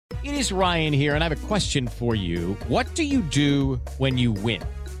is Ryan here, and I have a question for you. What do you do when you win?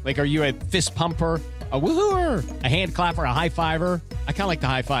 Like, are you a fist pumper, a woohooer, a hand clapper, a high fiver? I kind of like the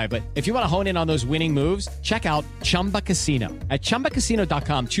high five, but if you want to hone in on those winning moves, check out Chumba Casino. At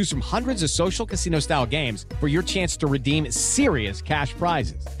ChumbaCasino.com, choose from hundreds of social casino-style games for your chance to redeem serious cash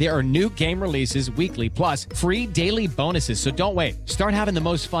prizes. There are new game releases weekly, plus free daily bonuses. So don't wait. Start having the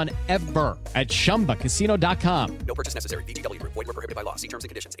most fun ever at ChumbaCasino.com. No purchase necessary. VGW Group. Void where prohibited by law. See terms and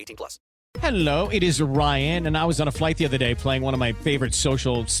conditions. 18+. Hello, it is Ryan, and I was on a flight the other day playing one of my favorite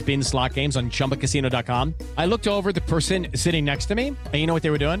social spin slot games on ChumbaCasino.com. I looked over at the person sitting next to me, and you know what they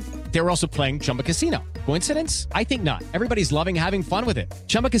were doing? They were also playing Chumba Casino. Coincidence? I think not. Everybody's loving having fun with it.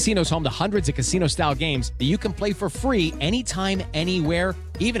 Chumba Casino is home to hundreds of casino-style games that you can play for free anytime, anywhere,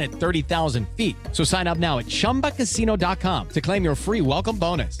 even at 30,000 feet. So sign up now at ChumbaCasino.com to claim your free welcome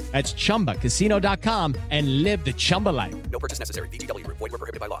bonus. That's ChumbaCasino.com and live the Chumba life. No purchase necessary. VGW Group. Void where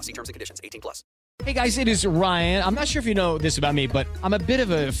prohibited by law. See terms and conditions. 18+. Hey guys, it is Ryan. I'm not sure if you know this about me, but I'm a bit of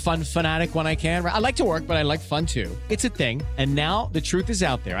a fun fanatic when I can. I like to work, but I like fun too. It's a thing. And now the truth is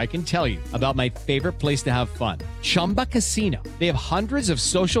out there. I can tell you about my favorite place to have fun. Chumba Casino. They have hundreds of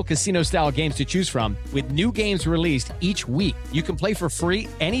social casino style games to choose from with new games released each week. You can play for free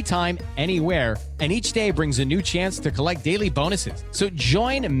anytime, anywhere. And each day brings a new chance to collect daily bonuses. So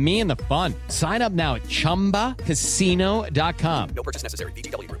join me in the fun. Sign up now at ChumbaCasino.com. No purchase necessary.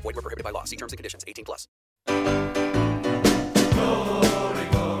 VGW Group. Void where prohibited by law. See terms and conditions. 18+. Glory,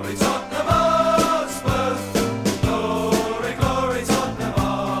 glory, Tottenham Hotspur. Glory, glory, Tottenham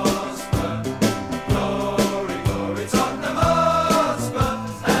Hotspur. Glory, glory, Tottenham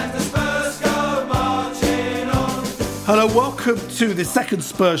Hotspur. And the Spurs go marching on. Hello, welcome to the second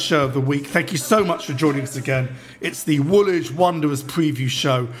Spurs show of the week. Thank you so much for joining us again. It's the Woolwich Wanderers preview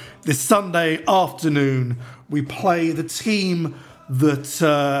show. This Sunday afternoon, we play the team that,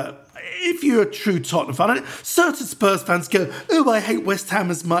 if you're a true Tottenham fan, certain Spurs fans go, oh, I hate West Ham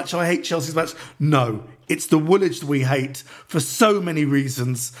as much, I hate Chelsea as much. No, it's the Woolwich that we hate for so many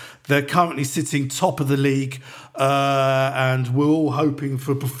reasons. They're currently sitting top of the league, and we're all hoping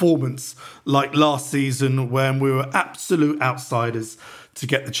for a performance like last season when we were absolute outsiders to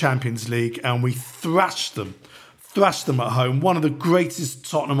get the Champions League, and we thrashed them at home. One of the greatest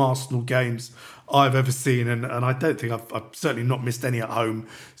Tottenham-Arsenal games I've ever seen, and I don't think I've certainly not missed any at home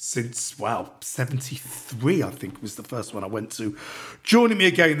since, 73, I think was the first one I went to. Joining me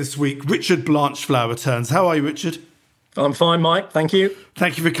again this week, Richard Blanchflower returns. How are you, Richard? I'm fine, Mike. Thank you.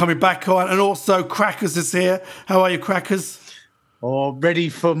 Thank you for coming back on. And also, Crackers is here. How are you, Crackers? Oh, ready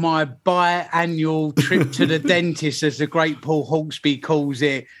for my biannual trip to the dentist, as the great Paul Hawksby calls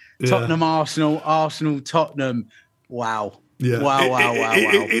it. Yeah. Tottenham, Arsenal, Tottenham. Wow. Yeah. Wow.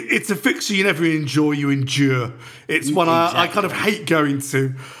 It's a fixture you never enjoy, you endure. It's one I kind of hate going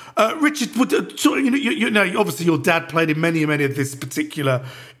to. Richard, obviously your dad played in many of this particular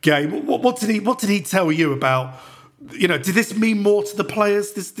game. What did he tell you about? Did this mean more to the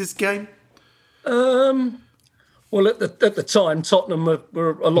players, this game? Well, at the time, Tottenham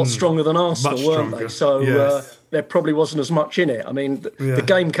were a lot stronger than Arsenal, weren't they? So yes. There probably wasn't as much in it. I mean, the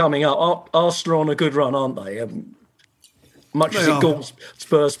game coming up, Arsenal are on a good run, aren't they? Much as it galls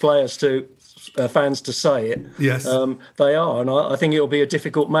Spurs players fans to say it, yes, they are, and I think it'll be a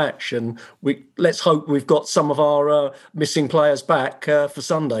difficult match. And let's hope we've got some of our missing players back for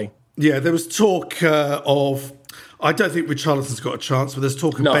Sunday. Yeah, there was talk of. I don't think Richarlison's got a chance, but there's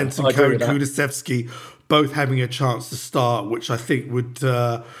talk of Bentancur and Kulusevski both having a chance to start, which I think would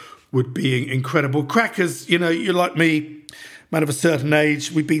be incredible. Crackers, you're like me, man of a certain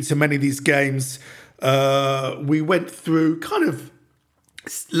age. We've been to many of these games. We went through kind of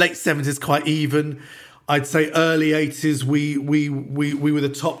late 70s, quite even. I'd say early 80s, we were the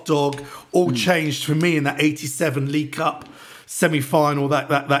top dog. All changed for me in that 87 League Cup semi-final,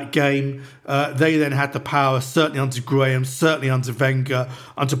 that game. They then had the power, certainly under Graham, certainly under Wenger.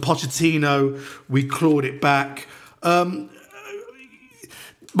 Under Pochettino, we clawed it back. My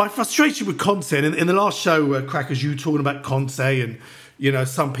frustration with Conte, and in the last show, Crackers, you talking about Conte and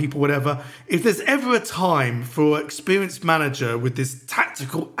some people, whatever. If there's ever a time for an experienced manager with this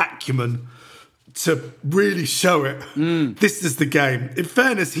tactical acumen to really show it, this is the game. In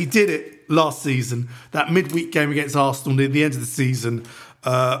fairness, he did it last season, that midweek game against Arsenal near the end of the season,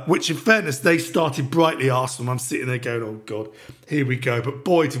 which in fairness, they started brightly, Arsenal. I'm sitting there going, oh God, here we go. But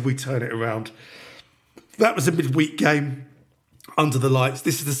boy, did we turn it around. That was a midweek game under the lights.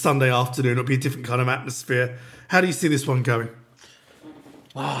 This is the Sunday afternoon. It'll be a different kind of atmosphere. How do you see this one going?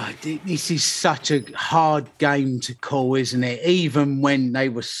 Oh, this is such a hard game to call, isn't it? Even when they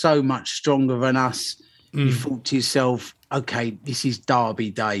were so much stronger than us you thought to yourself, okay, this is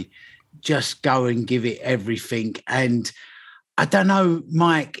Derby Day. Just go and give it everything. And I don't know,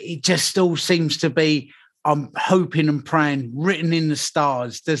 Mike, it just all seems to be, I'm hoping and praying, written in the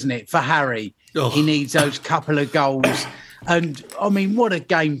stars, doesn't it, for Harry? Oh. He needs those couple of goals. And, I mean, what a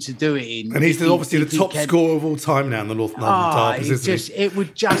game to do it in. And he's obviously the top scorer of all time now in the North London Derbies, isn't he? It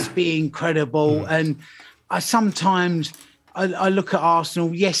would just be incredible. And I sometimes look at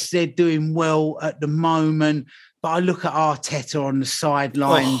Arsenal. Yes, they're doing well at the moment, but I look at Arteta on the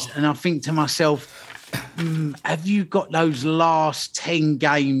sidelines and I think to myself, have you got those last 10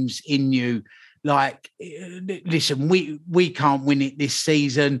 games in you? Like, listen, we can't win it this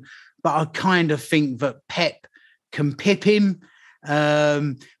season, but I kind of think that Pep can pip him,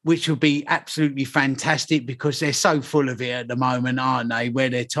 which would be absolutely fantastic because they're so full of it at the moment, aren't they? Where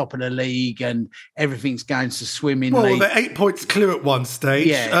they're top of the league and everything's going to swimmingly. Well, they're 8 points clear at one stage.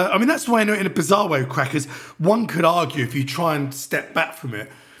 Yeah. I mean, that's why I know in a bizarre way, Crackers, one could argue if you try and step back from it,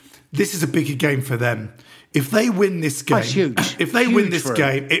 this is a bigger game for them. If they win this game,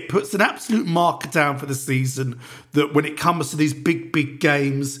 it puts an absolute marker down for the season that when it comes to these big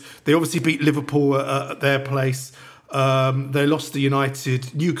games, they obviously beat Liverpool at their place. They lost to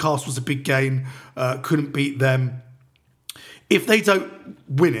United. Newcastle's a big game, couldn't beat them. If they don't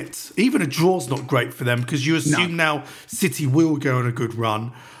win it, even a draw's not great for them because you assume now City will go on a good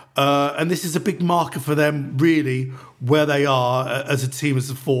run. And this is a big marker for them, really, where they are as a team, as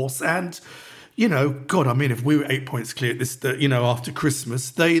a force. And you know, God, I mean, if we were 8 points clear at this, after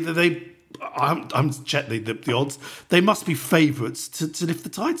Christmas, I'm checking the odds. They must be favourites to lift the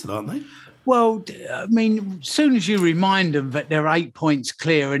title, aren't they? Well, I mean, as soon as you remind them that they're 8 points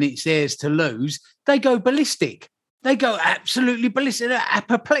clear and it's theirs to lose, they go ballistic. They go absolutely ballistic. They're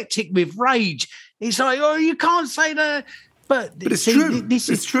apoplectic with rage. It's like, oh, you can't say that. But it's true. This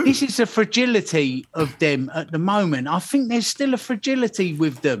is the fragility of them at the moment. I think there's still a fragility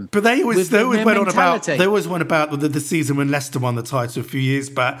with them. But they always went on about the season when Leicester won the title a few years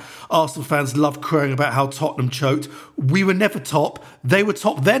back. Arsenal fans loved crowing about how Tottenham choked. We were never top. They were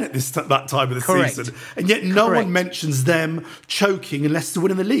top then at that time of the season. And yet no one mentions them choking and Leicester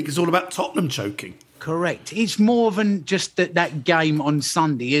winning the league. It's all about Tottenham choking. Correct. It's more than just that game on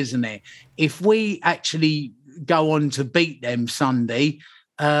Sunday, isn't it? If we actually go on to beat them Sunday,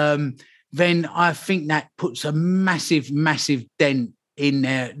 then I think that puts a massive dent in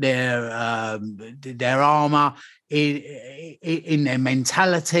their armour, in their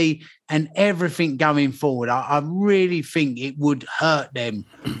mentality and everything going forward. I really think it would hurt them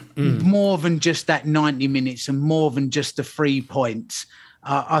more than just that 90 minutes and more than just the 3 points.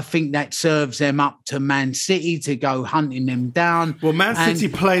 I think that serves them up to Man City to go hunting them down. Well, Man City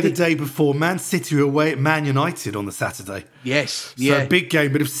play the day before. Man City are away at Man United on the Saturday. Yes, so a big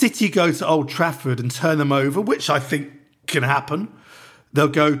game. But if City go to Old Trafford and turn them over, which I think can happen, they'll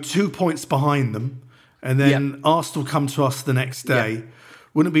go 2 points behind them. And then Arsenal come to us the next day. Yeah.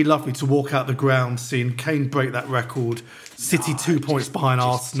 Wouldn't it be lovely to walk out the ground seeing Kane break that record? City 2 points behind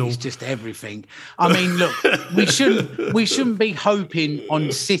Arsenal. It's just everything. I mean, look, we shouldn't be hoping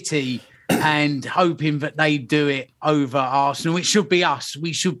on City and hoping that they do it over Arsenal. It should be us.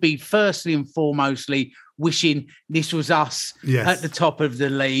 We should be firstly and foremostly wishing this was us at the top of the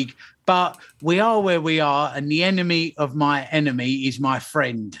league. But we are where we are, and the enemy of my enemy is my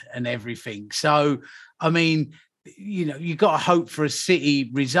friend and everything. So, I mean, you know, you got to hope for a City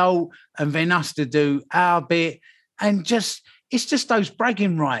result and then us to do our bit. And it's just those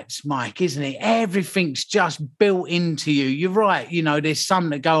bragging rights, Mike, isn't it? Everything's just built into you. You're right. You know, there's some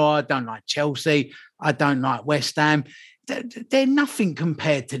that go, I don't like Chelsea. I don't like West Ham. They're nothing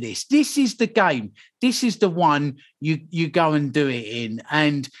compared to this. This is the game. This is the one you go and do it in.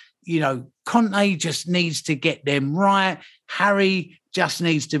 And, you know, Conte just needs to get them right. Harry just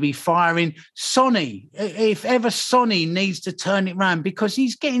needs to be firing. Sonny, if ever Sonny needs to turn it round because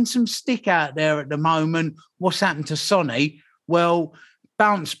he's getting some stick out there at the moment. What's happened to Sonny? Well,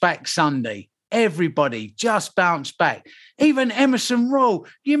 bounce back Sunday. Everybody just bounce back. Even Emerson Royal.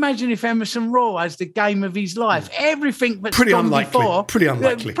 Can you imagine if Emerson Royal has the game of his life? Everything that's pretty gone unlikely. before. Pretty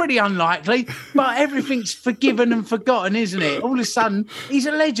unlikely. Pretty unlikely. But everything's forgiven and forgotten, isn't it? All of a sudden, he's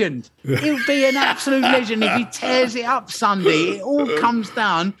a legend. He'll be an absolute legend if he tears it up Sunday. It all comes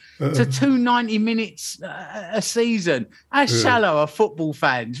down to 290 minutes a season. How shallow are football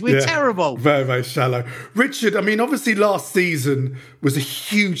fans? We're terrible. Very, very shallow. Richard, I mean, obviously last season was a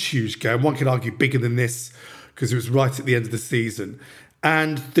huge game. One could argue bigger than this because it was right at the end of the season.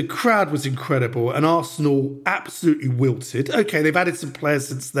 And the crowd was incredible and Arsenal absolutely wilted. Okay, they've added some players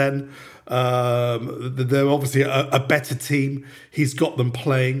since then. They're obviously a better team. He's got them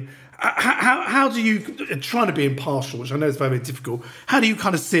playing. how do you, trying to be impartial, which I know is very, very difficult, how do you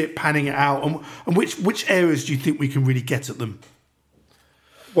kind of see it panning it out, and which areas do you think we can really get at them?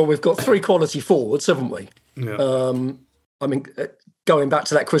 Well, we've got 3 quality forwards, haven't we? Yeah. I mean, going back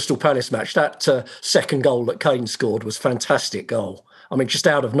to that Crystal Palace match, that second goal that Kane scored was a fantastic goal. I mean, just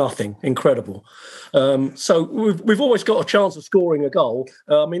out of nothing, incredible. So we've always got a chance of scoring a goal.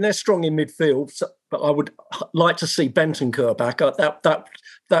 I mean, they're strong in midfield, but I would like to see Bentancur back.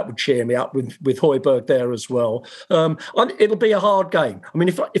 That would cheer me up with Højbjerg there as well. It'll be a hard game. I mean,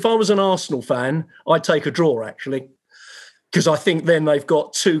 if I was an Arsenal fan, I'd take a draw, actually, because I think then they've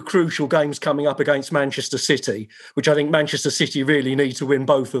got 2 crucial games coming up against Manchester City, which I think Manchester City really need to win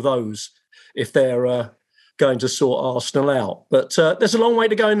both of those if they're going to sort Arsenal out. But there's a long way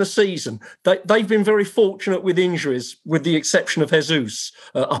to go in the season. They've been very fortunate with injuries, with the exception of Jesus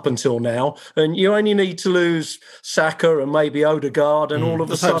up until now. And you only need to lose Saka and maybe Odegaard, and all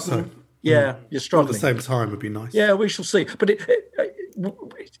of a sudden, you're struggling. At the same time would be nice. Yeah, we shall see. But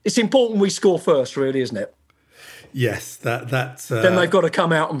it's important we score first, really, isn't it? Yes, that's. Then they've got to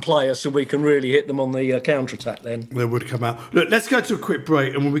come out and play us, so we can really hit them on the counter-attack then. They would come out. Look, let's go to a quick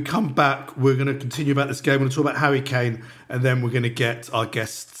break, and when we come back, we're going to continue about this game. We're going to talk about Harry Kane, and then we're going to get our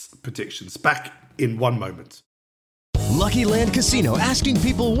guests' predictions. Back in 1 moment. Lucky Land Casino, asking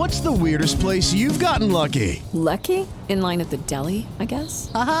people, what's the weirdest place you've gotten lucky? Lucky? In line at the deli, I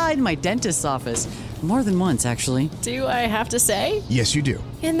guess? Aha, in my dentist's office. More than once, actually. Do I have to say? Yes, you do.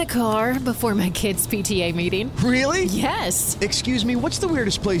 In the car before my kids' PTA meeting. Really? Yes. Excuse me, what's the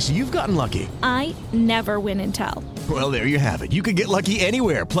weirdest place you've gotten lucky? I never win and tell. Well, there you have it. You can get lucky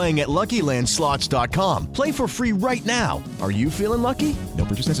anywhere, playing at LuckyLandSlots.com. Play for free right now. Are you feeling lucky? No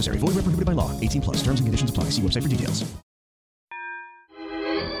purchase necessary. Void where prohibited by law. 18 plus. Terms and conditions apply. See website for details.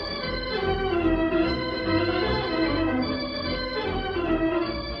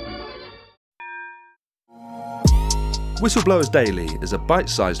 Whistleblowers Daily is a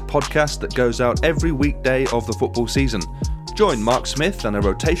bite-sized podcast that goes out every weekday of the football season. Join Mark Smith and a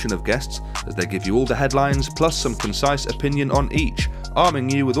rotation of guests as they give you all the headlines plus some concise opinion on each,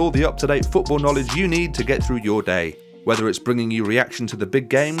 arming you with all the up-to-date football knowledge you need to get through your day. Whether it's bringing you reaction to the big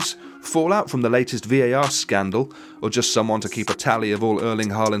games, fallout from the latest VAR scandal, or just someone to keep a tally of all Erling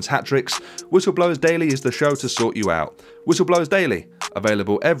Haaland's hat-tricks, Whistleblowers Daily is the show to sort you out. Whistleblowers Daily,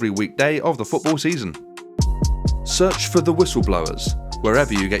 available every weekday of the football season. Search for The Whistleblowers,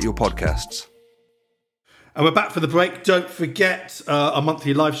 wherever you get your podcasts. And we're back for the break. Don't forget, our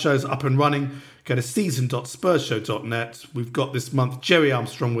monthly live shows up and running. Go to season.spursshow.net. We've got this month Jerry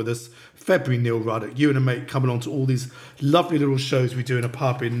Armstrong with us, February Neil Ruddock, you and a mate coming on to all these lovely little shows we do in a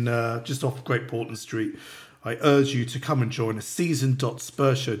pub in just off Great Portland Street. I urge you to come and join us,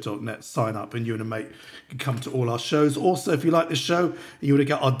 season.spursshow.net. Sign up and you and a mate can come to all our shows. Also, if you like the show and you want to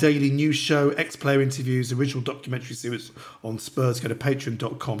get our daily news show, ex-player interviews, original documentary series on Spurs, go to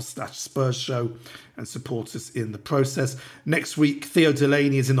patreon.com/Spurs Show and support us in the process. Next week, Theo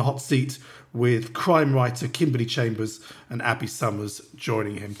Delaney is in the hot seat with crime writer Kimberly Chambers and Abby Summers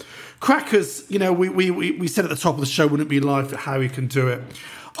joining him. Crackers, you know, we said at the top of the show, wouldn't it be live how he can do it.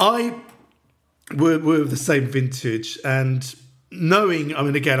 We're of the same vintage, and knowing, I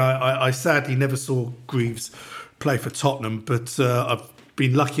mean, again, I sadly never saw Greaves play for Tottenham, but I've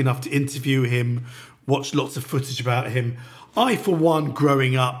been lucky enough to interview him, watch lots of footage about him. I, for one,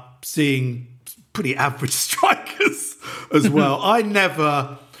 growing up, seeing pretty average strikers as well. I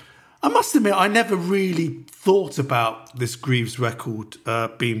must admit, I never really thought about this Greaves record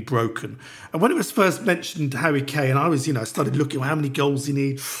being broken. And when it was first mentioned, Harry Kane, I was, started looking at how many goals he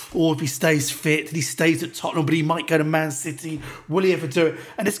needs, or if he stays fit, and he stays at Tottenham, but he might go to Man City. Will he ever do it?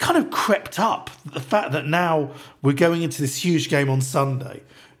 And it's kind of crept up, the fact that now we're going into this huge game on Sunday,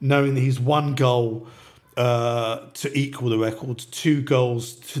 knowing that he's 1 goal to equal the record, 2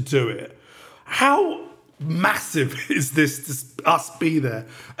 goals to do it. How massive is this to us be there?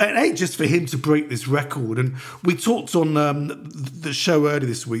 And just for him to break this record. And we talked on the show earlier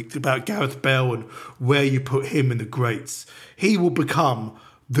this week about Gareth Bale and where you put him in the greats. He will become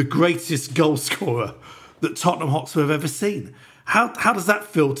the greatest goal scorer that Tottenham Hotspur have ever seen. How does that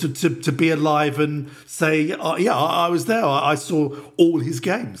feel to be alive and say, I was there, I saw all his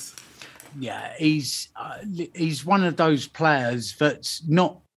games? Yeah, he's one of those players that's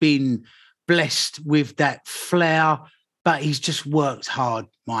not been blessed with that flair, but he's just worked hard,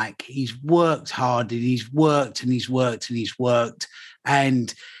 Mike. He's worked hard, and he's worked and he's worked and he's worked,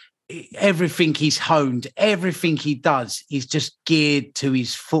 and everything he's honed, everything he does is just geared to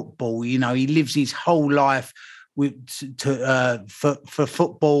his football. He lives his whole life for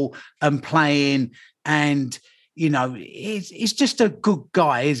football and playing, and he's just a good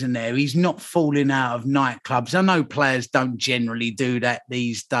guy, isn't there? He's not falling out of nightclubs. I know players don't generally do that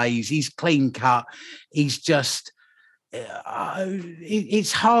these days. He's clean cut. He's just,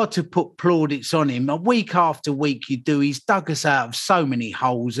 it's hard to put plaudits on him. A week after week you do, he's dug us out of so many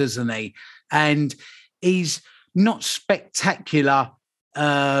holes, hasn't he? And he's not spectacular.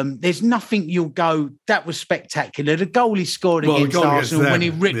 There's nothing you'll go, that was spectacular. The goal he scored against Arsenal when he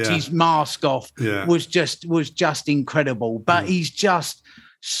ripped his mask off was just incredible. But he's just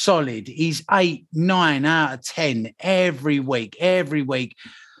solid. He's 8, 9 out of 10 every week.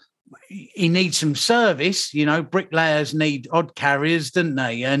 He needs some service, bricklayers need odd carriers, don't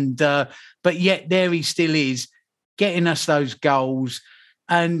they? And but yet there he still is, getting us those goals.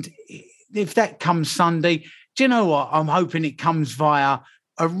 And if that comes Sunday, do you know what? I'm hoping it comes via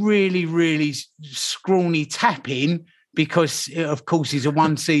a really, really scrawny tap-in, because, of course, he's a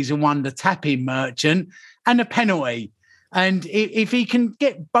one-season wonder tap-in merchant, and a penalty. And if he can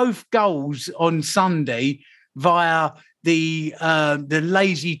get both goals on Sunday via the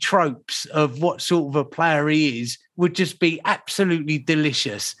lazy tropes of what sort of a player he is, would just be absolutely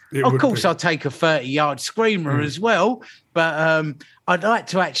delicious. Of course, I'll take a 30-yard screamer as well, but I'd like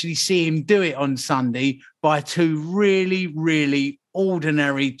to actually see him do it on Sunday by 2 really, really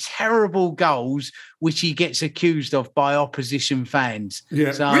ordinary, terrible goals, which he gets accused of by opposition fans.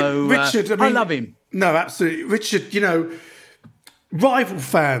 Yeah. So Richard, I love him. No, absolutely. Richard, rival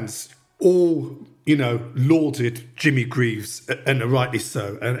fans all, lauded Jimmy Greaves, and rightly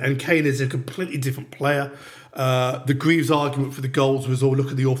so. And Kane is a completely different player. The Greaves argument for the goals was,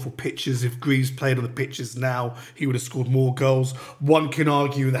 look at the awful pitches. If Greaves played on the pitches now, he would have scored more goals. One can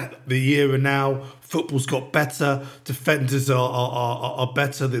argue that the era now, football's got better, defenders are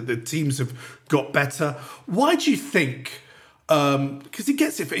better, the teams have got better. Why do you think, because he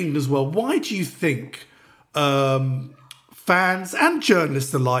gets it for England as well, why do you think fans and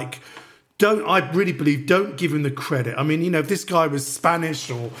journalists alike don't give him the credit? I mean, if this guy was Spanish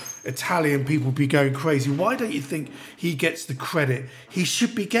or Italian, people would be going crazy. Why don't you think he gets the credit he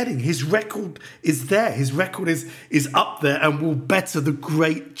should be getting? His record is there. His record is up there and will better the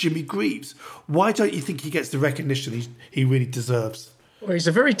great Jimmy Greaves. Why don't you think he gets the recognition he really deserves? Well, he's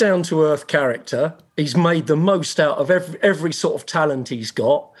a very down-to-earth character. He's made the most out of every sort of talent he's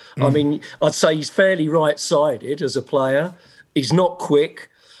got. I mean, I'd say he's fairly right-sided as a player. He's not quick.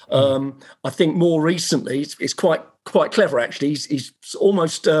 I think more recently, it's quite clever, actually. He's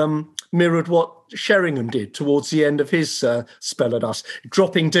almost mirrored what Sheringham did towards the end of his spell at us,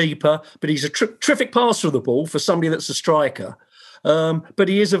 dropping deeper, but he's a terrific passer of the ball for somebody that's a striker. But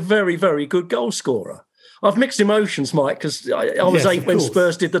he is a very, very good goal scorer. I've mixed emotions, Mike, because I was 8 when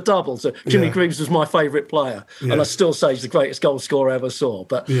Spurs did the double. So Jimmy Greaves was my favourite player, and I still say he's the greatest goal scorer I ever saw.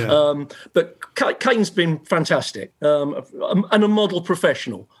 But Kane's been fantastic and a model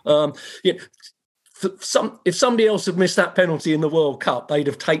professional. If somebody else had missed that penalty in the World Cup, they'd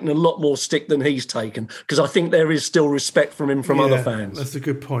have taken a lot more stick than he's taken, because I think there is still respect from him from other fans. That's a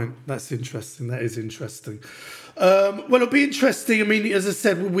good point. That's interesting. That is interesting. Well, it'll be interesting. I mean, as I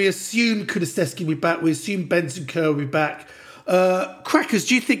said, we assume Kulusevski will be back. We assume Bentancur will be back. Crackers,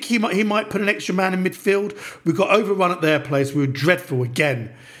 do you think he might put an extra man in midfield? We've got overrun at their place. We were dreadful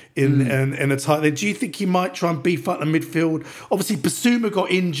again in a tight there. Do you think he might try and beef up the midfield? Obviously, Basuma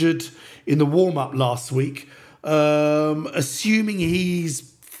got injured in the warm-up last week. Assuming he's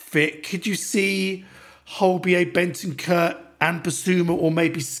fit, could you see Holbier, Bentancur and Basuma, or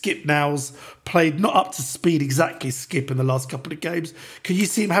maybe Skip now's played not up to speed exactly, Skip, in the last couple of games? Can you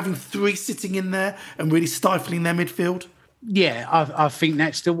see him having 3 sitting in there and really stifling their midfield? Yeah, I think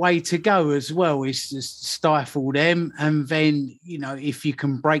that's the way to go as well, is to stifle them. And then, if you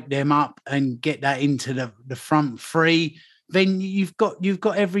can break them up and get that into the front 3, then you've got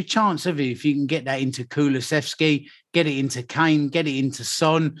every chance of it. If you can get that into Kulusevski, get it into Kane, get it into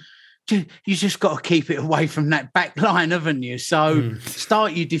Son, you just got to keep it away from that back line, haven't you? So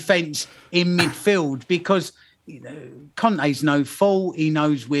start your defence in midfield, because Conte's no fool. He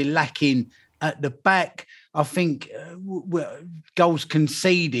knows we're lacking at the back. I think goals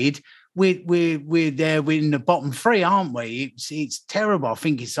conceded, we're there. We're in the bottom 3, aren't we? It's terrible. I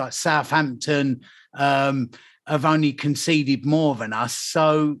think it's like Southampton have only conceded more than us.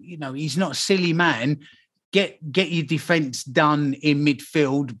 So he's not a silly man. Get your defence done in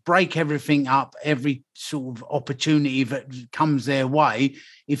midfield, break everything up, every sort of opportunity that comes their way.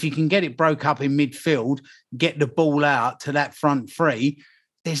 If you can get it broke up in midfield, get the ball out to that front 3.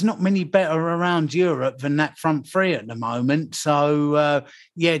 There's not many better around Europe than that front 3 at the moment. So,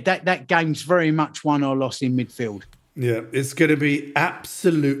 that game's very much won or lost in midfield. Yeah, it's going to be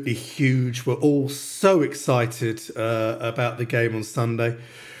absolutely huge. We're all so excited about the game on Sunday.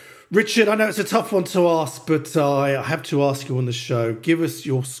 Richard, I know it's a tough one to ask, but I have to ask you on the show. Give us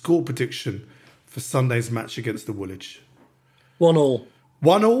your score prediction for Sunday's match against the Woolwich. 1-1.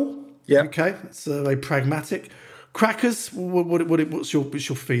 1-1? Yeah. Okay, that's very pragmatic. Crackers, what's your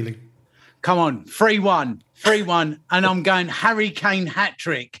feeling? Come on, 3-1, 3-1, and I'm going Harry Kane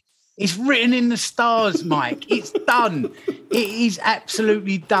hat-trick. It's written in the stars, Mike. It's done. It is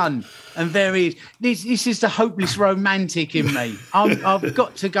absolutely done. And there is. This is the hopeless romantic in me. I've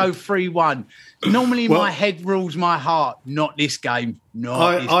got to go 3-1. Normally my head rules my heart. Not this game.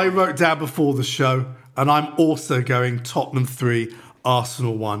 I wrote down before the show, and I'm also going Tottenham 3,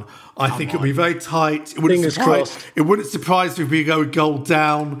 Arsenal 1. I think it'll be very tight. It wouldn't surprise me if we go a goal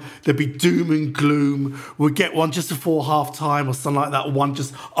down. There'd be doom and gloom. We'll get one just before half time or something like that, or one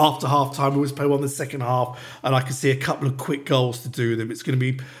just after half time. We always play one in the second half, and I can see a couple of quick goals to do them. It's going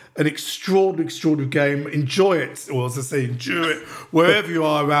to be an extraordinary game. Enjoy it, or as I say, enjoy it wherever you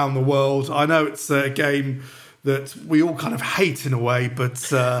are around the world. I know it's a game that we all kind of hate in a way,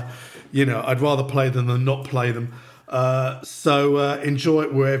 but I'd rather play them than not play them. So enjoy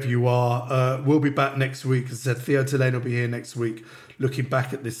it wherever you are. We'll be back next week. As I said, Theo Delane will be here next week, looking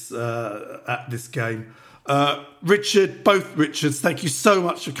back at this game. Richard, both Richards, thank you so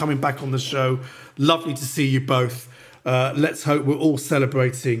much for coming back on the show. Lovely to see you both. Let's hope we're all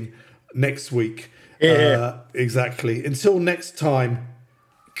celebrating next week. Yeah. Exactly. Until next time,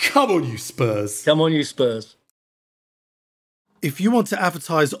 come on, you Spurs. Come on, you Spurs. If you want to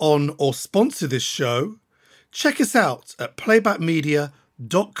advertise on or sponsor this show, check us out at playbackmedia.co.uk.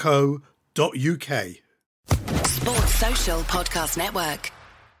 Sports Social Podcast Network.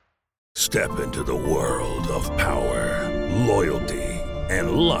 Step into the world of power, loyalty,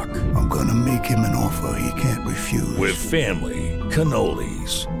 and luck. I'm gonna make him an offer he can't refuse. With family,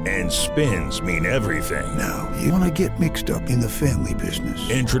 cannolis, and spins mean everything. Now, you wanna get mixed up in the family business.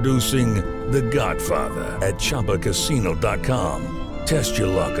 Introducing The Godfather at ChumbaCasino.com. Test your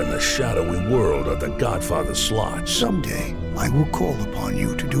luck in the shadowy world of The Godfather slot. Someday, I will call upon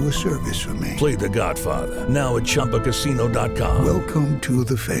you to do a service for me. Play The Godfather, now at ChumbaCasino.com. Welcome to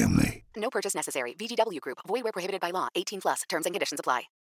the family. No purchase necessary. VGW Group. Void where prohibited by law. 18+. Terms and conditions apply.